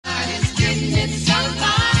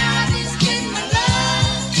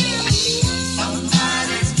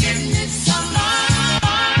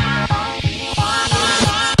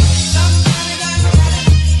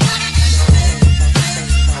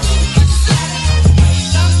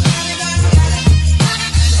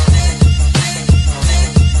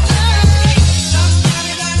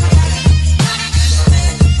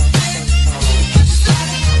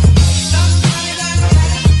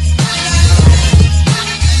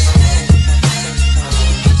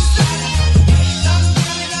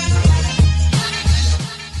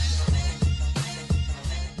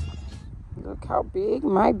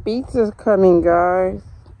My beets is coming, guys.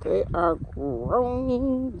 They are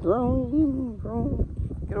growing.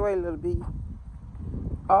 Get away, little bee.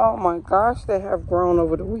 Oh my gosh, they have grown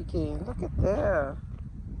over the weekend. Look at that.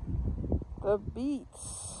 The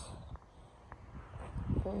beets.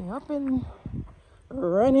 They up and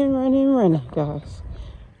running, guys.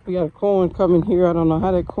 We got a corn coming here. I don't know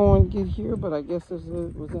how that corn get here, but I guess it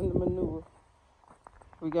was in the manure.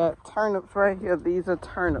 We got turnips right here. These are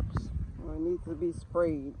turnips. They need to be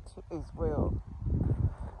sprayed as well.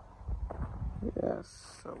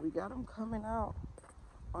 Yes, so we got them coming out.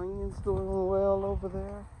 Onions doing well over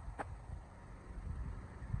there.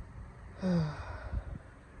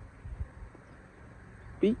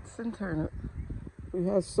 Beets and turnip. We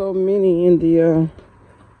have so many in the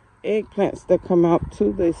eggplants that come out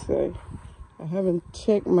too, they say. I haven't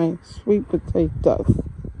checked my sweet potatoes.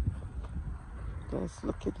 Let's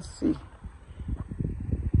look and see.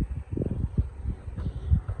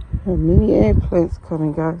 There are many eggplants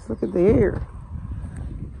coming, guys. Look at the air.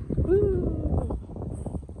 Woo.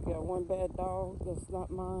 We got one bad dog that's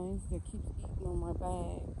not mine that keeps eating on my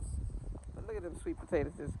bags. But look at them sweet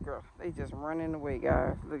potatoes, this girl. They just running away,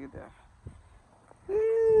 guys. Look at that.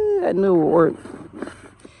 I knew it would work.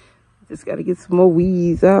 Just got to get some more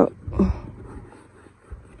weeds out.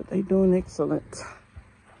 But they doing excellent.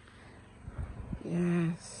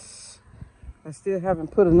 Yes. I still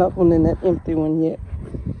haven't put another one in that empty one yet.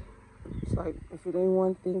 It's like, if it ain't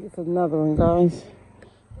one thing, it's another one, guys.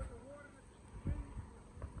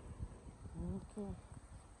 Okay.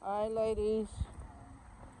 All right, ladies.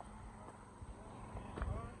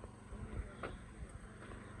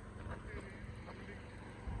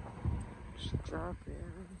 Strawberries.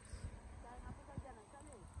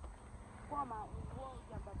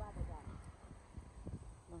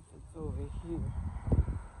 Nothing's over here.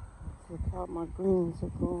 Look how my greens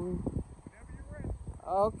are going.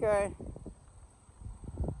 Okay.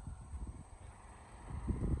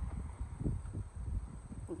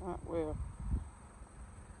 Not well.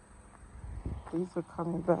 These are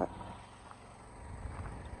coming back.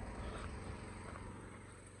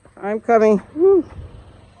 I'm coming. Woo.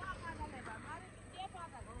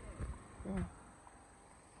 Yeah.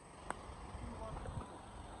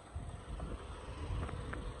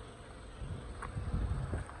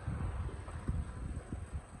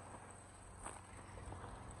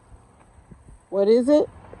 What is it?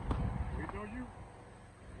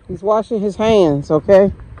 He's washing his hands,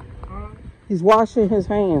 okay? He's washing his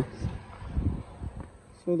hands.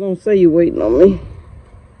 So don't say you're waiting on me.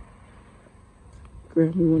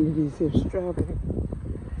 Grab me one of these here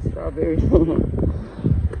strawberries.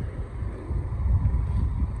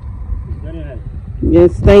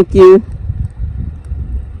 Yes, thank you.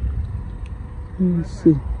 Let me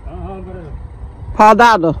see.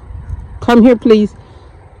 Paudado, come here, please.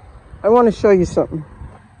 I want to show you something.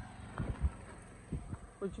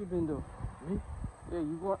 What you been doing? Me? Yeah,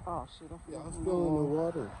 you want? Oh shit! Yeah, I'm still in the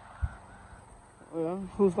water. Well,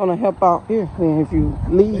 who's gonna help out here? And if you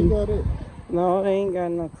leave, They got it. No, they ain't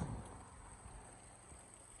got nothing.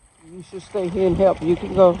 You should stay here and help. You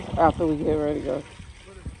can go after we get ready to go.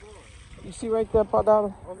 You see right there,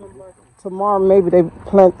 Paudado? Tomorrow maybe they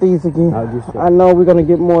plant these again. I know we're gonna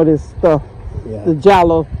get more of this stuff. Yeah. The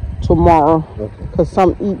Jalo tomorrow. Okay. Cause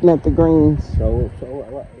some eating at the greens.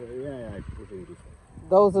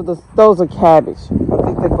 Those are cabbage. I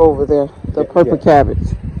think they go over there. The purple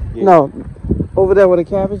cabbage. Yeah. No, over there where the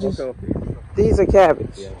cabbage is. Okay. These are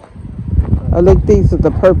cabbage. Yeah. I think these are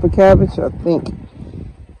the purple cabbage. I think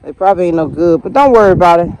they probably ain't no good, but don't worry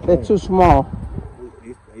about it. They're too small.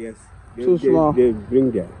 Yes. Too small. They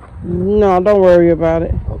bring them. No, don't worry about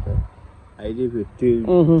it. Okay. I leave it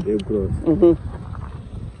till they grow.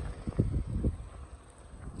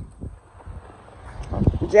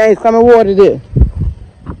 James, come and water this.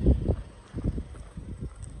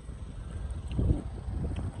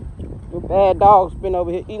 The bad dog's been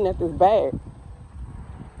over here eating at this bag.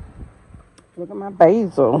 Look at my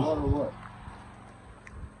basil. What?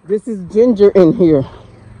 This is ginger in here.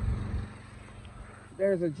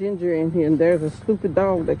 There's a ginger in here, and there's a stupid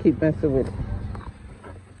dog that keep messing with it.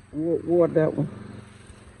 Water that one.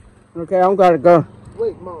 Okay, I'm gotta go.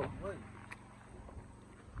 Wait, Mom. Wait.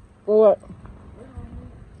 For what?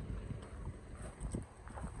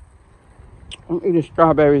 I'm eating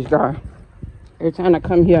strawberries, guys. Every time I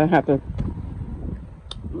come here, I have to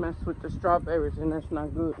mess with the strawberries, and that's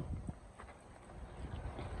not good.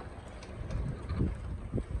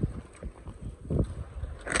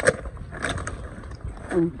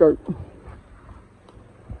 And dirt.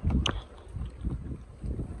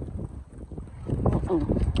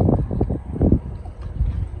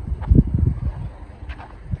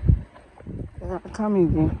 coming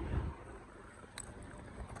again.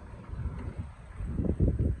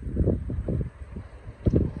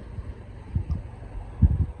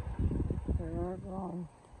 They are gone.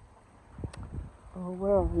 Oh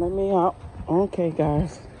well, let me out. Okay,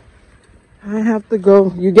 guys. I have to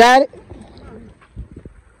go. You got it?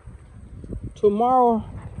 Tomorrow,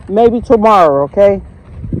 maybe tomorrow, okay?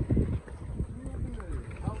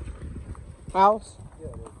 House?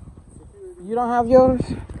 You don't have yours?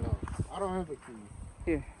 No, I don't have the key.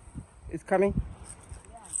 Here. It's coming?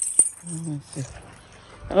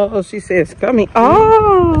 Oh, she says coming.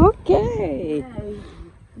 Oh, okay.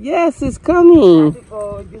 Yes, it's coming.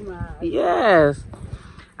 Yes.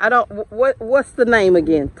 I don't, what's the name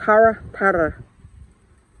again? Tara.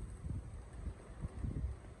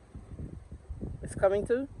 It's coming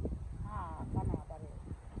too?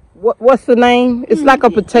 What's the name? It's like a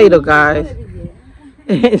potato, guys.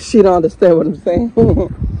 She don't understand what I'm saying.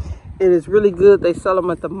 It is really good. They sell them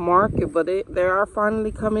at the market, but they are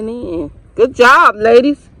finally coming in. Good job,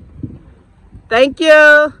 ladies. Thank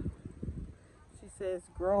you. She says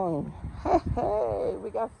growing. Hey, we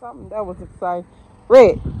got something. That was exciting.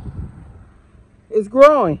 Red, it's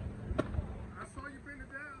growing. I saw you bring it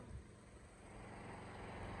down.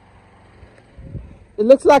 It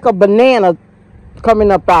looks like a banana coming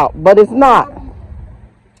up out, but it's not.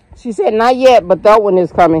 She said not yet, but that one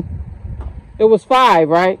is coming. It was 5,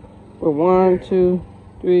 right? For 1, 2,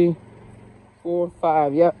 3, 4,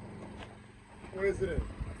 5. Yep. Where is it at?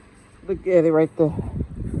 Look at it right there.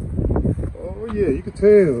 Oh yeah, you can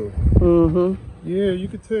tell. Mm-hmm. Yeah, you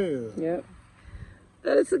can tell. Yep.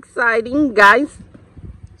 That is exciting, guys.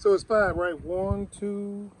 So it's 5, right? 1,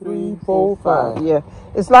 2, 3, 4, 5. Yeah.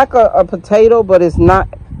 It's like a potato, but it's not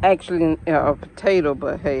actually a potato.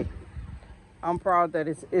 But hey, I'm proud that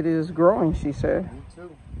it is growing, she said. Me too.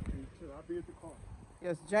 Me too. I'll be at the car.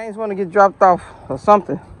 Yes, James want to get dropped off or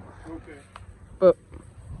something. Okay. But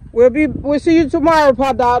we'll see you tomorrow,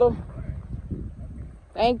 Padado.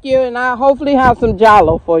 Thank you, and I hopefully have some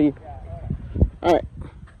Jalo for you. All right.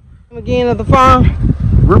 Again at the farm.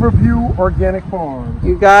 Riverview Organic Farms.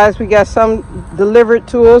 You guys, we got some delivered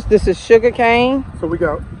to us. This is sugar cane. So we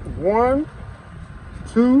got 1,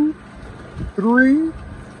 2, 3,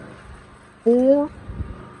 4,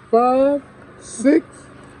 5, 6.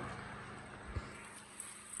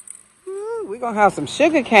 We're going to have some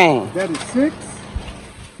sugar cane. That is 6.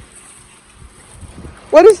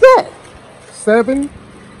 What is that? 7,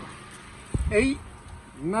 8,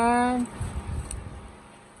 9.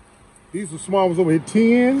 These are small ones over here.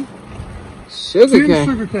 10. Sugar 10 cane.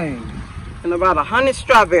 sugar cane. And about 100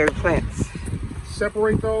 strawberry plants.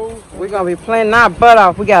 Separate those. We're going to be planting our butt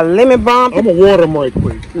off. We got lemon balm. I'm going to water them right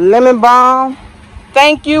quick. Lemon balm.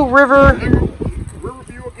 Thank you, Riverview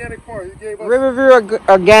Organic Farm. He gave us, Riverview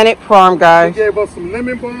Organic Farm, he guys. gave us some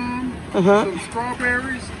lemon balm, Uh-huh. some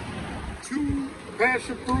strawberries, 2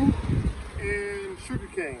 passion fruit, and sugar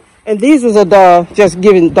cane. And these was just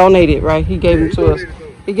donated, right? He gave them to us. donated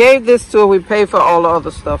those. He gave this to us. We paid for all the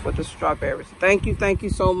other stuff with the strawberries. Thank you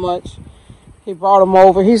so much. He brought them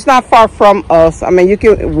over. He's not far from us. I mean, you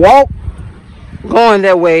can walk going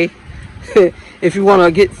that way if you want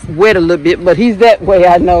to get wet a little bit. But he's that way,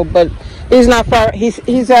 I know. But he's not far. He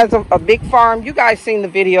has a big farm. You guys seen the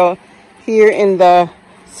video here in the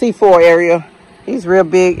C4 area. He's real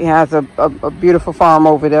big. He has a beautiful farm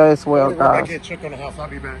over there as well, guys. I can't check on the house. I'll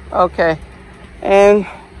be back. Okay. And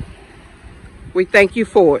we thank you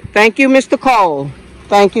for it. Thank you, Mr. Cole.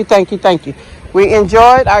 Thank you. We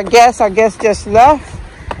enjoyed our guests. Our guests just left.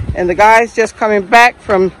 And the guys just coming back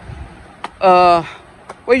from,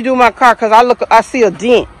 what you do with my car? Because I see a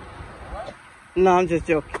dent. No, I'm just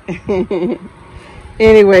joking.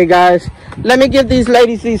 Anyway, guys, let me give these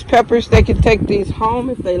ladies these peppers. They can take these home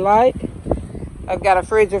if they like. I've got a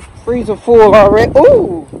freezer full already.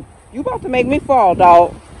 Ooh, you about to make me fall,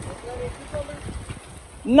 dog.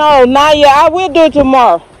 No, not yet. I will do it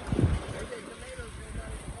tomorrow.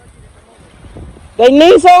 They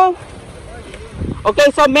need some?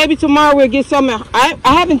 Okay, so maybe tomorrow we'll get some. I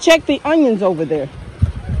haven't checked the onions over there.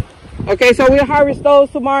 Okay, so we'll harvest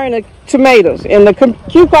those tomorrow and the tomatoes. And the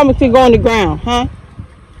cucumbers can go on the ground, huh?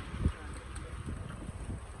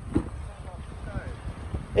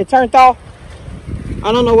 It turned off?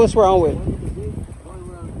 I don't know what's wrong with it.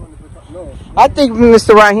 I think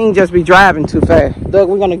Mr. Raheem just be driving too fast. Doug,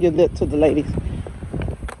 we're going to give that to the ladies.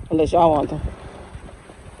 Unless y'all want them.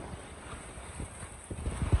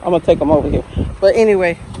 I'm going to take them over here. But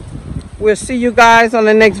anyway, we'll see you guys on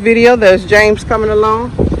the next video. There's James coming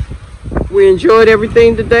along. We enjoyed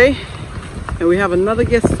everything today. And we have another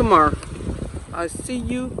guest tomorrow. I'll see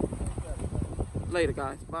you Later,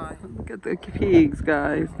 guys. Bye. Look at the pigs,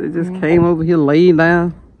 guys. They just came over here, laid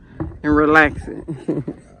down, and relaxing.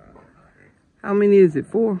 How many is it?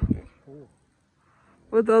 4?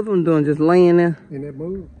 What's the other one doing? Just laying there? In that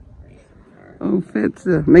mood. Oh, fats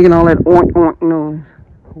making all that oink oink noise.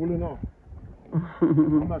 Cooling off.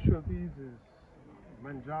 I'm not sure if these is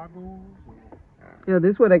manjagos. Yeah,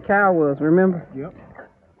 this is where that cow was, remember? Yep.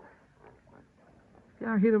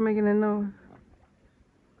 Y'all hear them making that noise?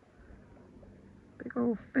 Big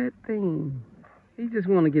old fat thing. He just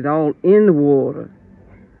want to get all in the water.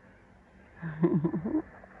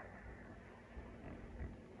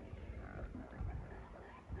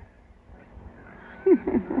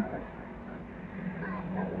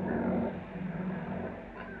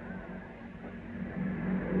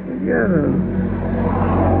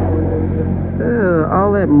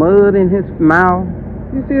 All that mud in his mouth.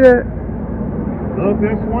 You see that? Look,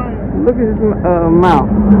 that's wine. Look at his mouth.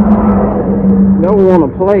 Don't want to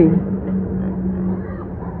play.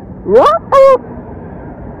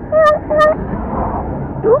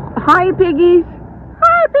 Hi, piggies.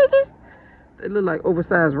 Hi, piggies. They look like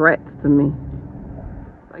oversized rats to me.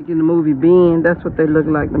 Like in the movie Bean, that's what they look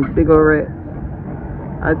like, them big old rats.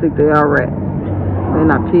 I think they are rats. They're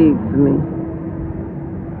not pigs to me.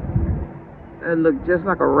 They look just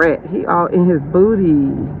like a rat. He all in his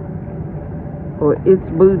booty. Or its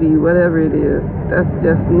booty, whatever it is. That's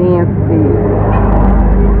just nasty.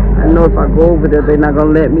 I know if I go over there, they're not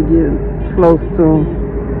going to let me get close to him.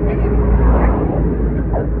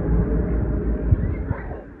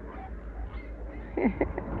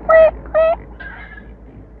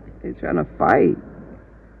 They're trying to fight.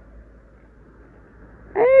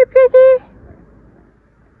 Hey, piggy.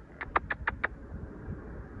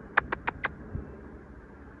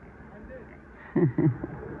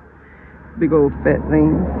 Big old fat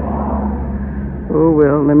thing. Oh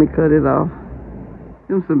well, let me cut it off.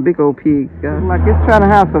 Them some big old pigs, guys. Like it's trying to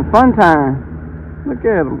have some fun time. Look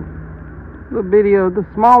at them. Little video, the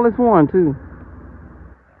smallest one too.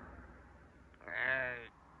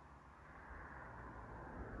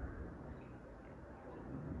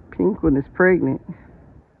 Pink one is pregnant.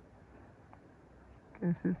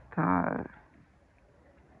 Guess it's tired.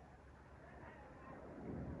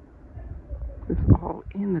 It's all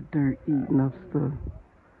in the dirt eating up stuff.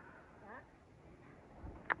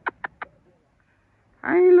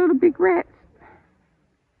 Hi, little big rats.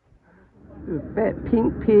 The fat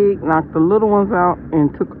pink pig knocked the little ones out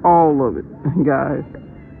and took all of it, guys.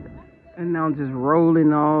 And now just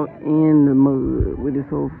rolling all in the mud with this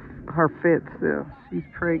whole, her fat self. She's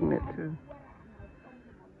pregnant too.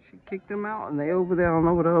 She kicked them out and they over there. I don't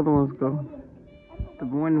know where the other ones go. The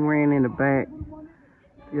one ran in the back.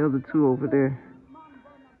 The other 2 over there.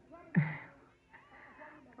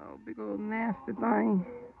 Oh, big old nasty thing.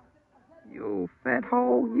 You old fat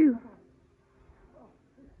hole, you.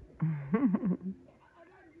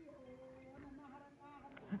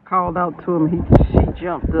 I called out to him. She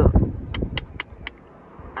jumped up.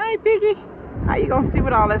 Hey, Piggy. How you gonna see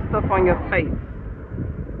with all that stuff on your face?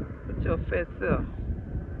 With your fat self.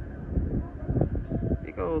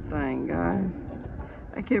 Big old thing, guys.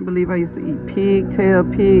 I can't believe I used to eat pig tail,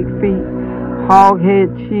 pig feet, hog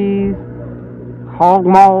head cheese, hog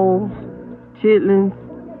maws, chitlins,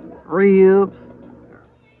 ribs,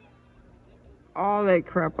 all that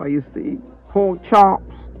crap I used to eat. Pork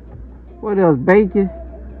chops. What else? Bacon.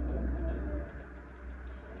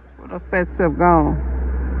 What the fat stuff gone?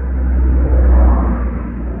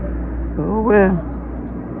 Oh well.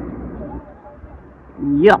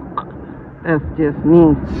 Yuck. That's just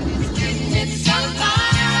me.